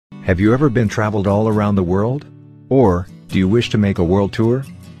Have you ever been traveled all around the world? Or, do you wish to make a world tour?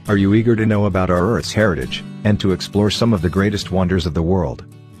 Are you eager to know about our Earth's heritage, and to explore some of the greatest wonders of the world?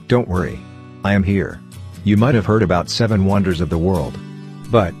 Don't worry. I am here. You might have heard about 7 wonders of the world.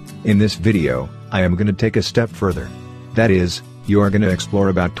 But, in this video, I am going to take a step further. That is, you are going to explore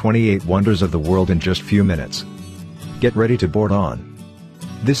about 28 wonders of the world in just few minutes. Get ready to board on.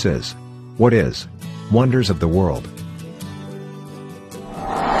 This is What is Wonders of the World?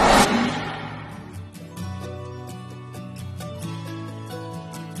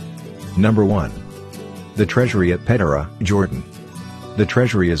 Number 1. The Treasury at Petra, Jordan. The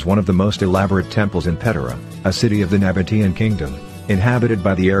Treasury is one of the most elaborate temples in Petra, a city of the Nabatean kingdom, inhabited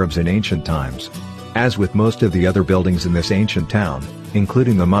by the Arabs in ancient times. As with most of the other buildings in this ancient town,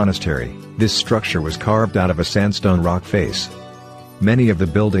 including the monastery, this structure was carved out of a sandstone rock face. Many of the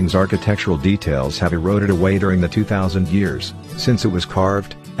building's architectural details have eroded away during the 2,000 years, since it was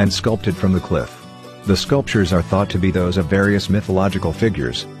carved and sculpted from the cliff. The sculptures are thought to be those of various mythological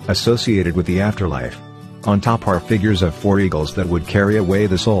figures, associated with the afterlife. On top are figures of 4 eagles that would carry away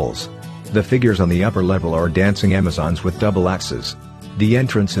the souls. The figures on the upper level are dancing Amazons with double axes. The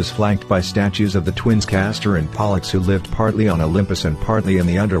entrance is flanked by statues of the twins Castor and Pollux, who lived partly on Olympus and partly in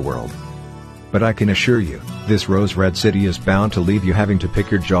the underworld. But I can assure you, this rose-red city is bound to leave you having to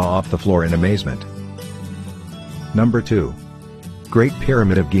pick your jaw off the floor in amazement. Number 2. Great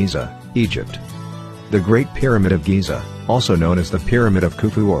Pyramid of Giza, Egypt. The Great Pyramid of Giza, also known as the Pyramid of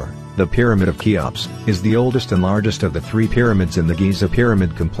Khufu or the Pyramid of Cheops, is the oldest and largest of the 3 pyramids in the Giza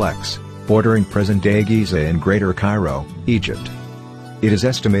Pyramid Complex, bordering present-day Giza in Greater Cairo, Egypt. It is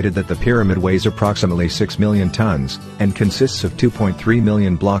estimated that the pyramid weighs approximately 6 million tons, and consists of 2.3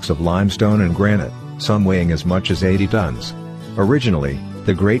 million blocks of limestone and granite, some weighing as much as 80 tons. Originally,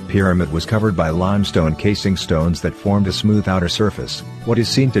 the Great Pyramid was covered by limestone casing stones that formed a smooth outer surface. What is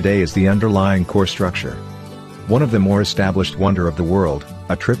seen today is the underlying core structure. One of the more established wonder of the world,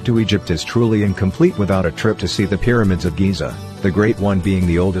 a trip to Egypt is truly incomplete without a trip to see the pyramids of Giza, the Great One being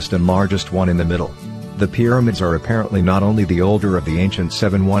the oldest and largest one in the middle. The pyramids are apparently not only the older of the ancient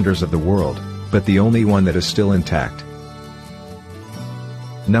 7 wonders of the world, but the only one that is still intact.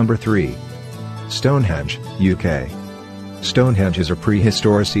 Number 3. Stonehenge, UK. Stonehenge is a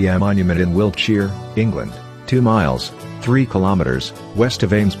prehistoric monument in Wiltshire, England, 2 miles, 3 kilometers, west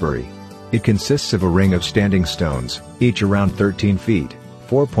of Amesbury. It consists of a ring of standing stones, each around 13 feet,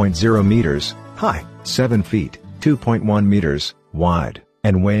 4.0 meters, high, 7 feet, 2.1 meters, wide,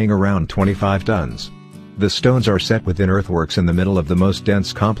 and weighing around 25 tons. The stones are set within earthworks in the middle of the most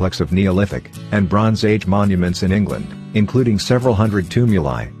dense complex of Neolithic and Bronze Age monuments in England, including several hundred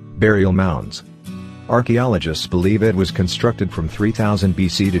tumuli, burial mounds. Archaeologists believe it was constructed from 3000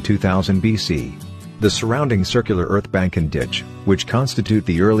 BC to 2000 BC. The surrounding circular earth bank and ditch, which constitute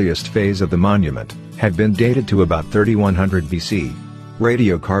the earliest phase of the monument, had been dated to about 3100 BC.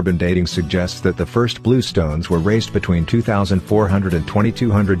 Radiocarbon dating suggests that the first blue stones were raised between 2400 and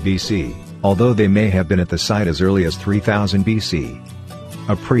 2200 BC, although they may have been at the site as early as 3000 BC.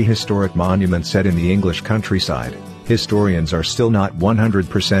 A prehistoric monument set in the English countryside, historians are still not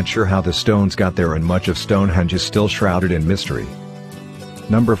 100% sure how the stones got there, and much of Stonehenge is still shrouded in mystery.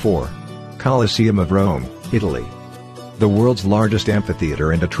 Number 4. Colosseum of Rome, Italy. The world's largest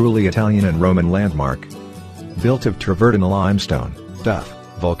amphitheater and a truly Italian and Roman landmark. Built of travertine limestone, tuff,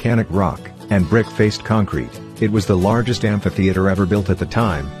 volcanic rock, and brick-faced concrete, it was the largest amphitheater ever built at the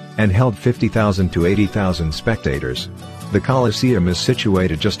time, and held 50,000 to 80,000 spectators. The Colosseum is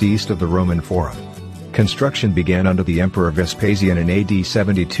situated just east of the Roman Forum. Construction began under the Emperor Vespasian in AD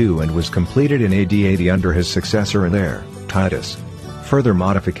 72 and was completed in AD 80 under his successor and heir, Titus. Further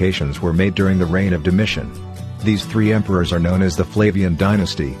modifications were made during the reign of Domitian. These 3 emperors are known as the Flavian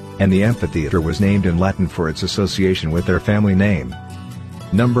dynasty, and the amphitheater was named in Latin for its association with their family name.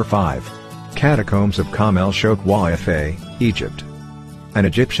 Number 5. Catacombs of Kom el-Shokwa, Egypt. An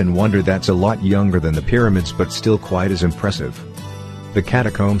Egyptian wonder that's a lot younger than the pyramids but still quite as impressive. The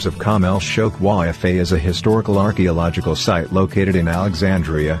Catacombs of Kom el-Shokwa is a historical archaeological site located in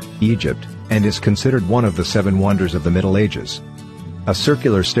Alexandria, Egypt, and is considered one of the 7 wonders of the Middle Ages. A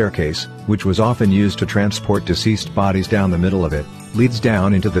circular staircase, which was often used to transport deceased bodies down the middle of it, leads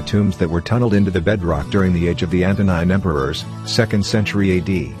down into the tombs that were tunneled into the bedrock during the age of the Antonine emperors, 2nd century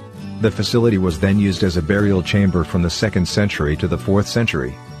AD. The facility was then used as a burial chamber from the 2nd century to the 4th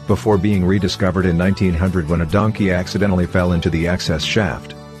century, before being rediscovered in 1900 when a donkey accidentally fell into the access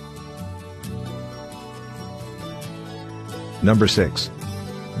shaft. Number 6.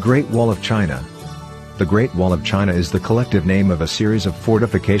 Great Wall of China. The Great Wall of China is the collective name of a series of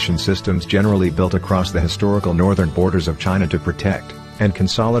fortification systems generally built across the historical northern borders of China to protect and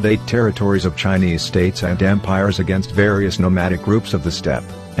consolidate territories of Chinese states and empires against various nomadic groups of the steppe,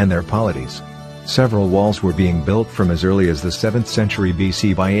 and their polities. Several walls were being built from as early as the 7th century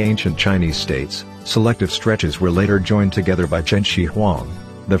BC by ancient Chinese states. Selective stretches were later joined together by Chen Shi Huang,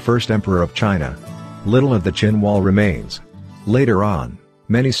 the first emperor of China. Little of the Qin wall remains. Later on,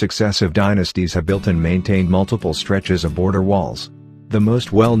 many successive dynasties have built and maintained multiple stretches of border walls. The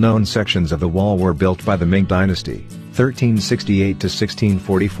most well-known sections of the wall were built by the Ming dynasty, 1368 to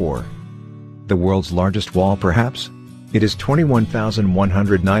 1644. The world's largest wall perhaps? It is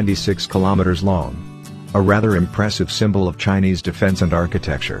 21,196 kilometers long. A rather impressive symbol of Chinese defense and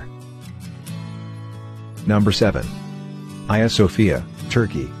architecture. Number 7. Hagia Sophia,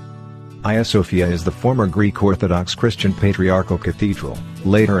 Turkey. Hagia Sophia is the former Greek Orthodox Christian Patriarchal Cathedral,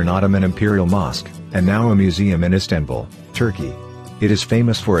 later an Ottoman imperial mosque, and now a museum in Istanbul, Turkey. It is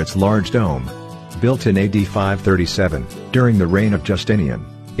famous for its large dome. Built in AD 537, during the reign of Justinian,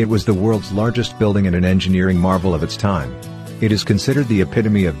 it was the world's largest building and an engineering marvel of its time. It is considered the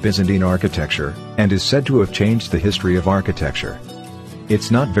epitome of Byzantine architecture, and is said to have changed the history of architecture. It's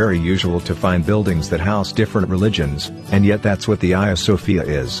not very usual to find buildings that house different religions, and yet that's what the Hagia Sophia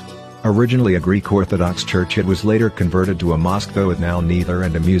is. Originally a Greek Orthodox church, it was later converted to a mosque, though it now neither,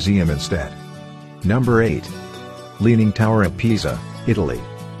 and a museum instead. Number 8. Leaning Tower at Pisa, Italy.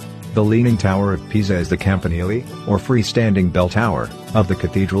 The Leaning Tower of Pisa is the campanile, or freestanding bell tower, of the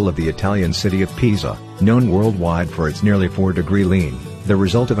cathedral of the Italian city of Pisa, known worldwide for its nearly 4-degree lean, the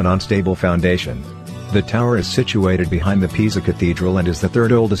result of an unstable foundation. The tower is situated behind the Pisa Cathedral and is the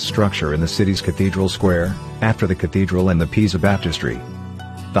third oldest structure in the city's cathedral square, after the cathedral and the Pisa Baptistry.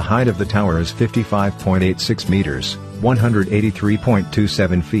 The height of the tower is 55.86 meters,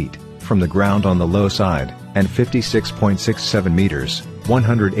 183.27 feet, from the ground on the low side, and 56.67 meters,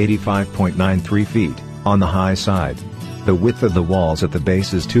 185.93 feet, on the high side. The width of the walls at the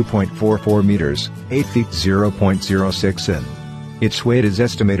base is 2.44 meters, 8 feet 0.06 in. Its weight is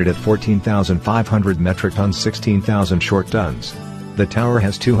estimated at 14,500 metric tons, 16,000 short tons. The tower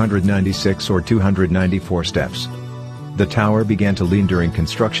has 296 or 294 steps. The tower began to lean during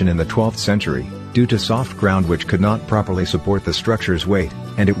construction in the 12th century, due to soft ground which could not properly support the structure's weight,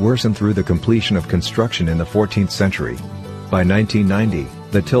 and it worsened through the completion of construction in the 14th century. By 1990,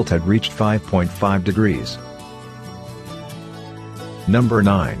 the tilt had reached 5.5 degrees. Number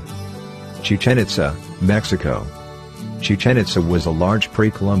 9. Chichen Itza, Mexico. Chichen Itza was a large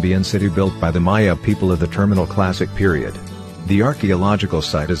pre-Columbian city built by the Maya people of the Terminal Classic period. The archaeological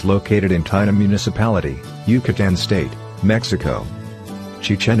site is located in Tayna Municipality, Yucatan State, Mexico.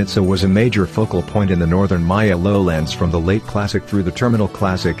 Chichen Itza was a major focal point in the northern Maya lowlands from the late Classic through the Terminal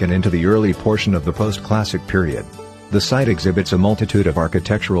Classic and into the early portion of the post-Classic period. The site exhibits a multitude of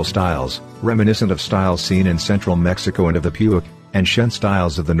architectural styles, reminiscent of styles seen in central Mexico and of the Puuc and Shen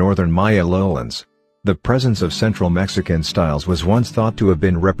styles of the northern Maya lowlands. The presence of Central Mexican styles was once thought to have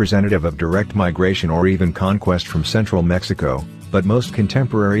been representative of direct migration or even conquest from central Mexico, but most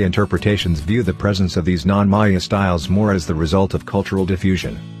contemporary interpretations view the presence of these non-Maya styles more as the result of cultural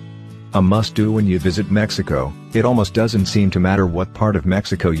diffusion. A must-do when you visit Mexico. It almost doesn't seem to matter what part of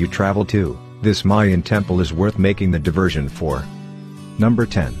Mexico you travel to, this Mayan temple is worth making the diversion for. Number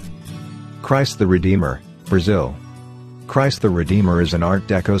 10. Christ the Redeemer, Brazil. Christ the Redeemer is an Art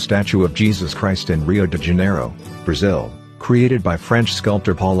Deco statue of Jesus Christ in Rio de Janeiro, Brazil, created by French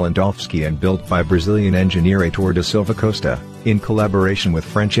sculptor Paul Landowski and built by Brazilian engineer Heitor da Silva Costa, in collaboration with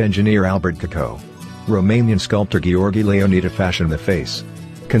French engineer Albert Cacot. Romanian sculptor Gheorghe Leonida fashioned the face.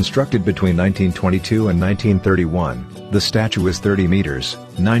 Constructed between 1922 and 1931, the statue is 30 meters,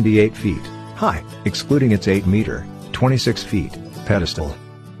 98 feet, high, excluding its 8-meter, 26 feet, pedestal.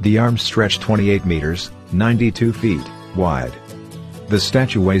 The arms stretch 28 meters, 92 feet, wide. The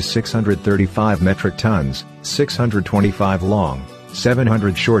statue weighs 635 metric tons, 625 long,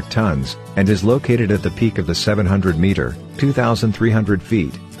 700 short tons, and is located at the peak of the 700-meter, 2,300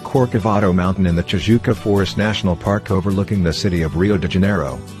 feet, Corcovado Mountain in the Tijuca Forest National Park overlooking the city of Rio de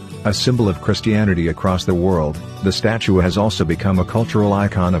Janeiro. A symbol of Christianity across the world, the statue has also become a cultural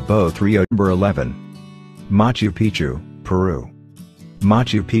icon of both Rio. Number 11. Machu Picchu, Peru.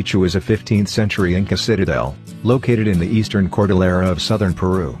 Machu Picchu is a 15th-century Inca citadel, located in the eastern cordillera of southern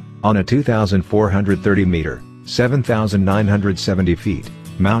Peru, on a 2,430-meter, 7,970 feet,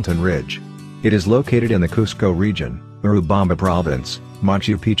 mountain ridge. It is located in the Cusco region, Urubamba province,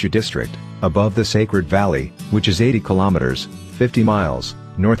 Machu Picchu district, above the Sacred Valley, which is 80 kilometers, 50 miles,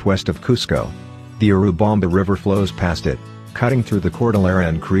 northwest of Cusco. The Urubamba River flows past it, cutting through the cordillera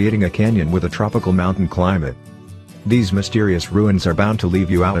and creating a canyon with a tropical mountain climate. These mysterious ruins are bound to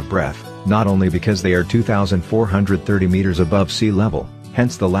leave you out of breath, not only because they are 2,430 meters above sea level,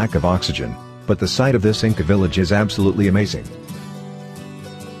 hence the lack of oxygen, but the sight of this Inca village is absolutely amazing.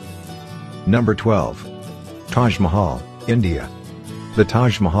 Number 12. Taj Mahal, India. The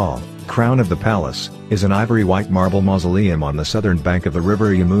Taj Mahal, crown of the palace, is an ivory white marble mausoleum on the southern bank of the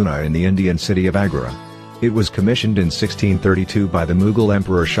river Yamuna in the Indian city of Agra. It was commissioned in 1632 by the Mughal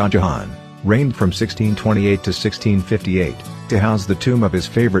Emperor Shah Jahan, reigned from 1628 to 1658, to house the tomb of his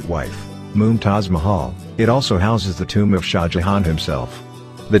favorite wife, Mumtaz Mahal. It also houses the tomb of Shah Jahan himself.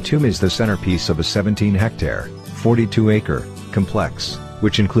 The tomb is the centerpiece of a 17-hectare, 42-acre, complex,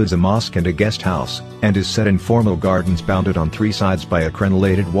 which includes a mosque and a guest house, and is set in formal gardens bounded on three sides by a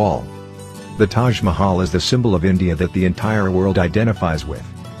crenellated wall. The Taj Mahal is the symbol of India that the entire world identifies with.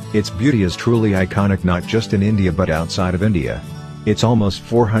 Its beauty is truly iconic not just in India but outside of India. It's almost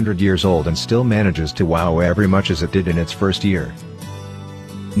 400 years old and still manages to wow every much as it did in its first year.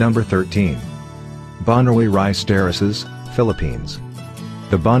 Number 13. Bonoy Rice Terraces, Philippines.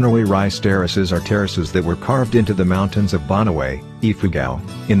 The Bonoy Rice Terraces are terraces that were carved into the mountains of Bonoy, Ifugao,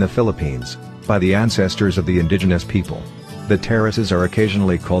 in the Philippines, by the ancestors of the indigenous people. The terraces are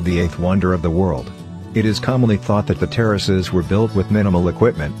occasionally called the eighth wonder of the world. It is commonly thought that the terraces were built with minimal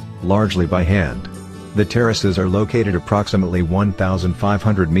equipment, largely by hand. The terraces are located approximately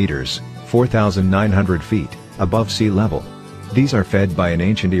 1,500 meters, 4,900 feet, above sea level. These are fed by an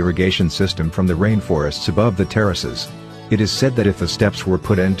ancient irrigation system from the rainforests above the terraces. It is said that if the steps were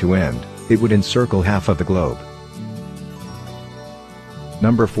put end to end, it would encircle half of the globe.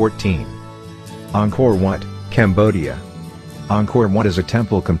 Number 14. Angkor Wat, Cambodia. Angkor Wat is a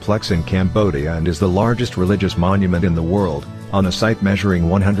temple complex in Cambodia and is the largest religious monument in the world, on a site measuring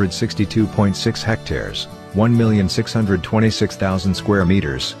 162.6 hectares, 1,626,000 square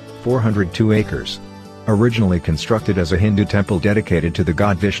meters, 402 acres. Originally constructed as a Hindu temple dedicated to the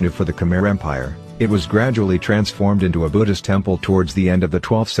god Vishnu for the Khmer Empire, it was gradually transformed into a Buddhist temple towards the end of the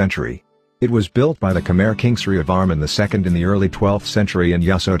 12th century. It was built by the Khmer king Srivarman II in the early 12th century in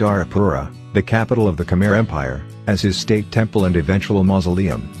Yasodarapura, the capital of the Khmer Empire, as his state temple and eventual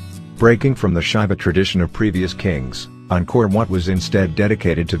mausoleum. Breaking from the Shiva tradition of previous kings, Angkor Wat was instead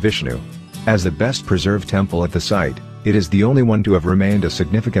dedicated to Vishnu. As the best preserved temple at the site, it is the only one to have remained a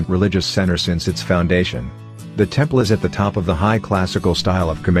significant religious center since its foundation. The temple is at the top of the high classical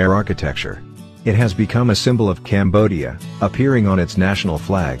style of Khmer architecture. It has become a symbol of Cambodia, appearing on its national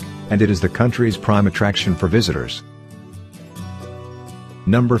flag, and it is the country's prime attraction for visitors.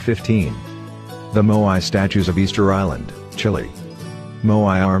 Number 15. The Moai Statues of Easter Island, Chile.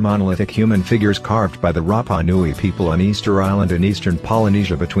 Moai are monolithic human figures carved by the Rapa Nui people on Easter Island in eastern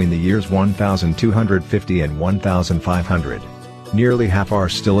Polynesia between the years 1250 and 1500. Nearly half are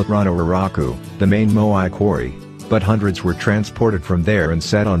still at Ranoaraku, the main Moai quarry, but hundreds were transported from there and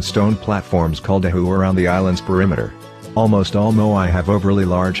set on stone platforms called ahu around the island's perimeter. Almost all Moai have overly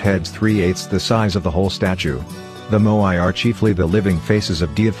large heads 3/8 the size of the whole statue. The Moai are chiefly the living faces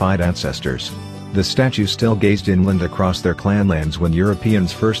of deified ancestors. The statues still gazed inland across their clanlands when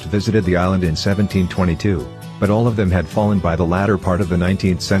Europeans first visited the island in 1722, but all of them had fallen by the latter part of the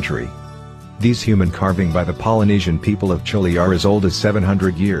 19th century. These human carving by the Polynesian people of Chile are as old as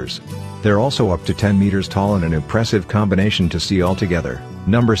 700 years. They're also up to 10 meters tall and an impressive combination to see altogether.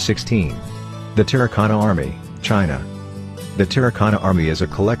 Number 16. The Terracotta Army, China. The Terracotta Army is a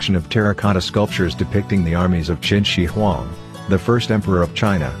collection of terracotta sculptures depicting the armies of Qin Shi Huang, the first emperor of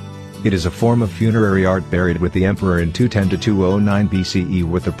China. It is a form of funerary art buried with the emperor in 210 to 209 BCE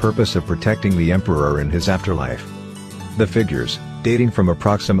with the purpose of protecting the emperor in his afterlife. The figures, dating from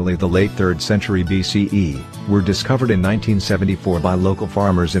approximately the late 3rd century BCE, were discovered in 1974 by local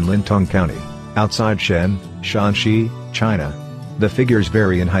farmers in Lintong County, outside Shen, Shanxi, China. The figures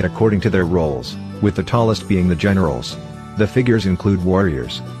vary in height according to their roles, with the tallest being the generals. The figures include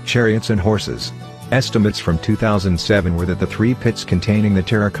warriors, chariots and horses. Estimates from 2007 were that the three pits containing the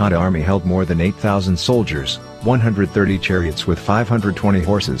Terracotta Army held more than 8,000 soldiers, 130 chariots with 520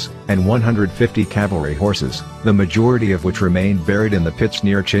 horses, and 150 cavalry horses, the majority of which remained buried in the pits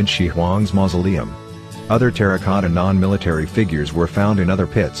near Qin Shi Huang's mausoleum. Other terracotta non-military figures were found in other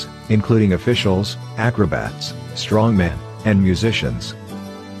pits, including officials, acrobats, strongmen, and musicians.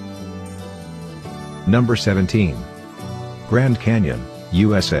 Number 17. Grand Canyon,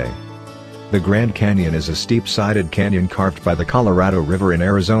 USA. The Grand Canyon is a steep-sided canyon carved by the Colorado River in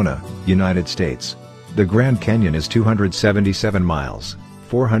Arizona, United States. The Grand Canyon is 277 miles,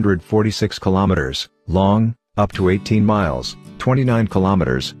 446 kilometers, long, up to 18 miles, 29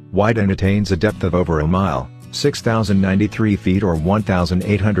 kilometers, wide and attains a depth of over a mile, 6,093 feet or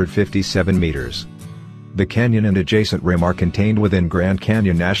 1,857 meters. The canyon and adjacent rim are contained within Grand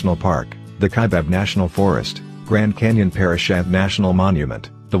Canyon National Park, the Kaibab National Forest, Grand Canyon Parashant National Monument,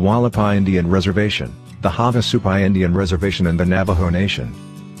 the Hualapai Indian Reservation, the Havasupai Indian Reservation and the Navajo Nation.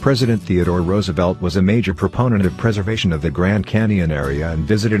 President Theodore Roosevelt was a major proponent of preservation of the Grand Canyon area and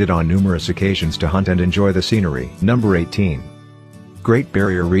visited it on numerous occasions to hunt and enjoy the scenery. Number 18. Great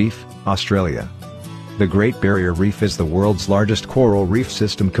Barrier Reef, Australia. The Great Barrier Reef is the world's largest coral reef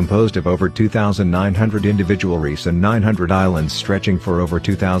system composed of over 2,900 individual reefs and 900 islands stretching for over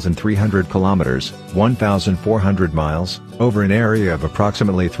 2,300 kilometers, 1,400 miles, over an area of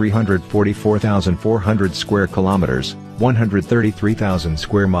approximately 344,400 square kilometers, 133,000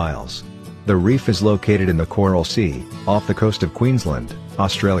 square miles. The reef is located in the Coral Sea, off the coast of Queensland,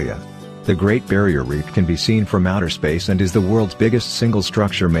 Australia. The Great Barrier Reef can be seen from outer space and is the world's biggest single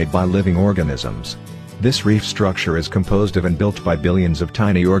structure made by living organisms. This reef structure is composed of and built by billions of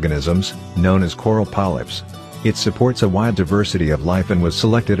tiny organisms, known as coral polyps. It supports a wide diversity of life and was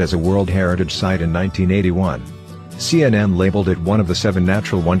selected as a World Heritage Site in 1981. CNN labeled it one of the 7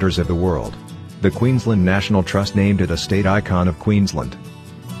 natural wonders of the world. The Queensland National Trust named it a state icon of Queensland.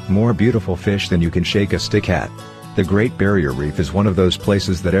 More beautiful fish than you can shake a stick at. The Great Barrier Reef is one of those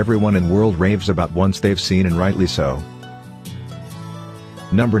places that everyone in the world raves about once they've seen, and rightly so.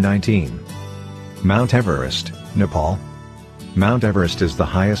 Number 19. Mount Everest, Nepal. Mount Everest is the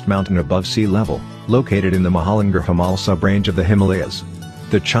highest mountain above sea level, located in the Mahalangir Himal sub-range of the Himalayas.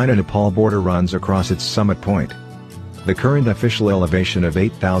 The China-Nepal border runs across its summit point. The current official elevation of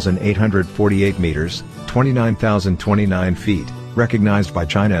 8,848 meters, 29,029 feet, recognized by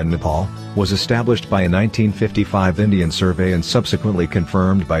China and Nepal, was established by a 1955 Indian survey and subsequently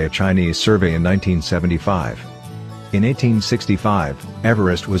confirmed by a Chinese survey in 1975. In 1865,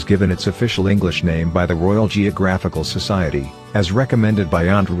 Everest was given its official English name by the Royal Geographical Society, as recommended by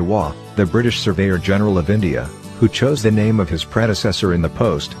Andrew Waugh, the British Surveyor General of India, who chose the name of his predecessor in the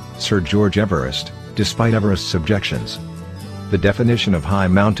post, Sir George Everest, despite Everest's objections. The definition of high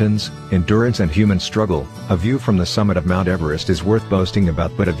mountains, endurance and human struggle, a view from the summit of Mount Everest is worth boasting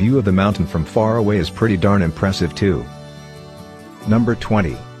about, but a view of the mountain from far away is pretty darn impressive too. Number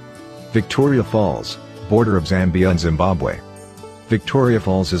 20. Victoria Falls, border of Zambia and Zimbabwe. Victoria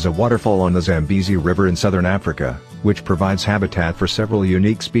Falls is a waterfall on the Zambezi River in southern Africa, which provides habitat for several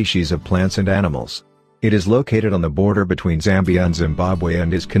unique species of plants and animals. It is located on the border between Zambia and Zimbabwe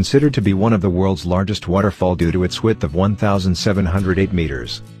and is considered to be one of the world's largest waterfall due to its width of 1,708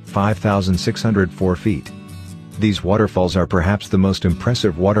 meters, 5,604 feet. These waterfalls are perhaps the most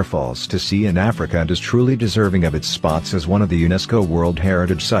impressive waterfalls to see in Africa and is truly deserving of its spots as one of the UNESCO World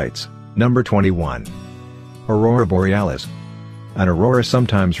Heritage Sites. Number 21. Aurora Borealis. An aurora,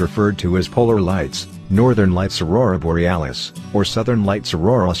 sometimes referred to as polar lights, Northern Lights Aurora Borealis, or Southern Lights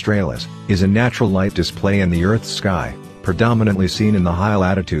Aurora Australis, is a natural light display in the Earth's sky, predominantly seen in the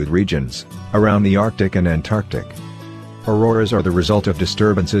high-latitude regions, around the Arctic and Antarctic. Auroras are the result of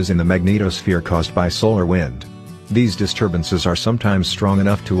disturbances in the magnetosphere caused by solar wind. These disturbances are sometimes strong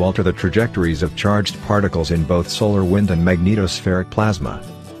enough to alter the trajectories of charged particles in both solar wind and magnetospheric plasma.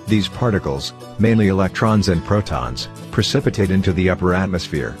 These particles, mainly electrons and protons, precipitate into the upper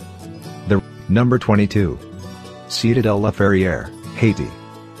atmosphere. Number 22. Citadelle La Ferrière, Haiti.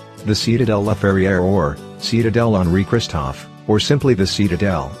 The Citadelle La Ferrière, or Citadelle Henri Christophe, or simply the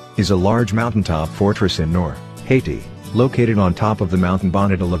Citadelle, is a large mountaintop fortress in Nord, Haiti, located on top of the mountain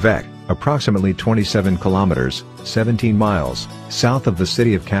Bonnet de l'Evêque, approximately 27 kilometers, 17 miles, south of the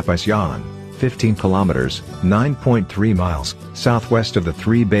city of Cap-Haïtien, 15 kilometers, 9.3 miles, southwest of the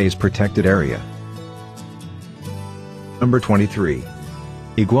Three Bays Protected Area. Number 23.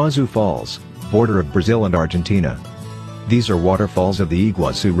 Iguazu Falls, border of Brazil and Argentina. These are waterfalls of the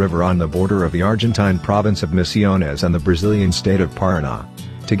Iguazu River on the border of the Argentine province of Misiones and the Brazilian state of Paraná.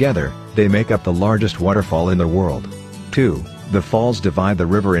 Together, they make up the largest waterfall in the world. 2. The falls divide the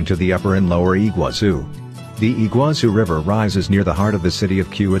river into the upper and lower Iguazu. The Iguazu River rises near the heart of the city of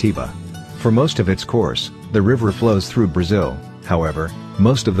Curitiba. For most of its course, the river flows through Brazil, however,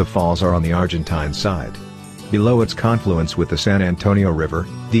 most of the falls are on the Argentine side. Below its confluence with the San Antonio River,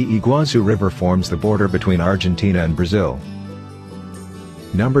 the Iguazu River forms the border between Argentina and Brazil.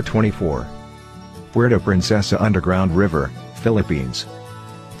 Number 24. Puerto Princesa Underground River, Philippines.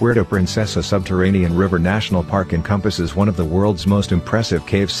 Puerto Princesa Subterranean River National Park encompasses one of the world's most impressive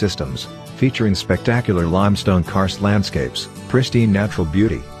cave systems, featuring spectacular limestone karst landscapes, pristine natural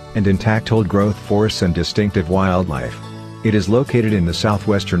beauty, and intact old-growth forests and distinctive wildlife. It is located in the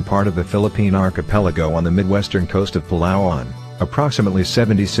southwestern part of the Philippine archipelago on the midwestern coast of Palawan, approximately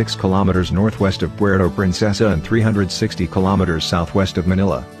 76 kilometers northwest of Puerto Princesa and 360 kilometers southwest of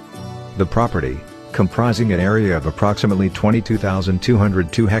Manila. The property, comprising an area of approximately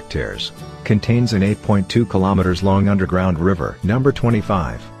 22,202 hectares, contains an 8.2 kilometers long underground river. Number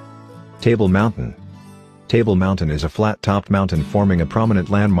 25. Table Mountain. Table Mountain is a flat-topped mountain forming a prominent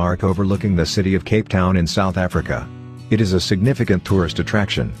landmark overlooking the city of Cape Town in South Africa. It is a significant tourist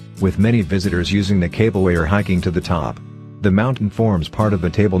attraction, with many visitors using the cableway or hiking to the top. The mountain forms part of the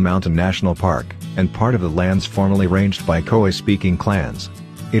Table Mountain National Park, and part of the lands formerly ranged by Khoi-speaking clans.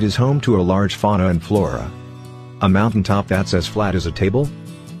 It is home to a large fauna and flora. A mountaintop that's as flat as a table?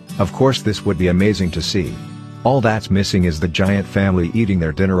 Of course, this would be amazing to see. All that's missing is the giant family eating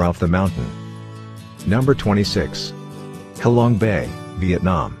their dinner off the mountain. Number 26. Halong Bay,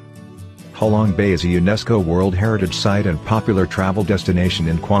 Vietnam. Halong Bay is a UNESCO World Heritage Site and popular travel destination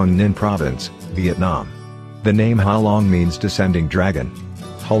in Quang Ninh Province, Vietnam. The name Halong means descending dragon.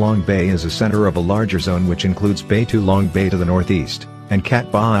 Halong Bay is a center of a larger zone which includes Bay Tu Long Bay to the northeast, and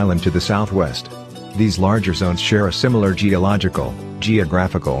Cat Ba Island to the southwest. These larger zones share a similar geological,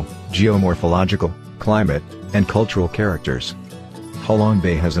 geographical, geomorphological, climate, and cultural characters. Halong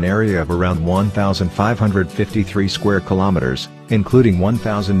Bay has an area of around 1,553 square kilometers, including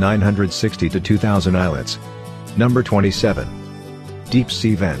 1,960 to 2,000 islets. Number 27. Deep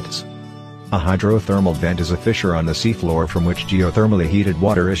Sea Vents. A hydrothermal vent is a fissure on the seafloor from which geothermally heated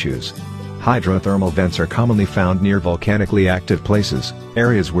water issues. Hydrothermal vents are commonly found near volcanically active places,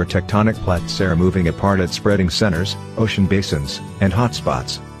 areas where tectonic plates are moving apart at spreading centers, ocean basins, and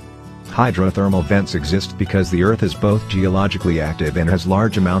hotspots. Hydrothermal vents exist because the Earth is both geologically active and has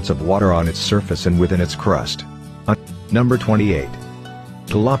large amounts of water on its surface and within its crust. Number 28.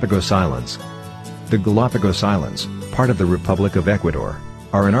 Galapagos Islands. The Galapagos Islands, part of the Republic of Ecuador,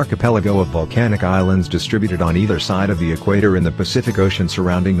 are an archipelago of volcanic islands distributed on either side of the equator in the Pacific Ocean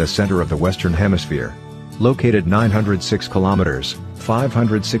surrounding the center of the Western Hemisphere. Located 906 kilometers,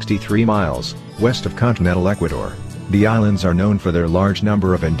 563 miles, west of continental Ecuador, the islands are known for their large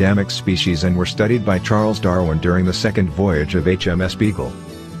number of endemic species and were studied by Charles Darwin during the second voyage of HMS Beagle.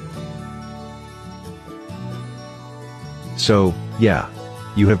 So, yeah.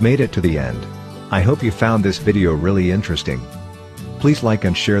 You have made it to the end. I hope you found this video really interesting. Please like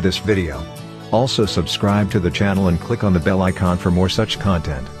and share this video. Also subscribe to the channel and click on the bell icon for more such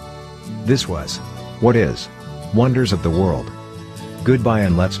content. This was What Is? Wonders of the World. Goodbye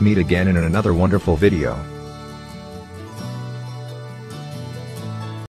and let's meet again in another wonderful video.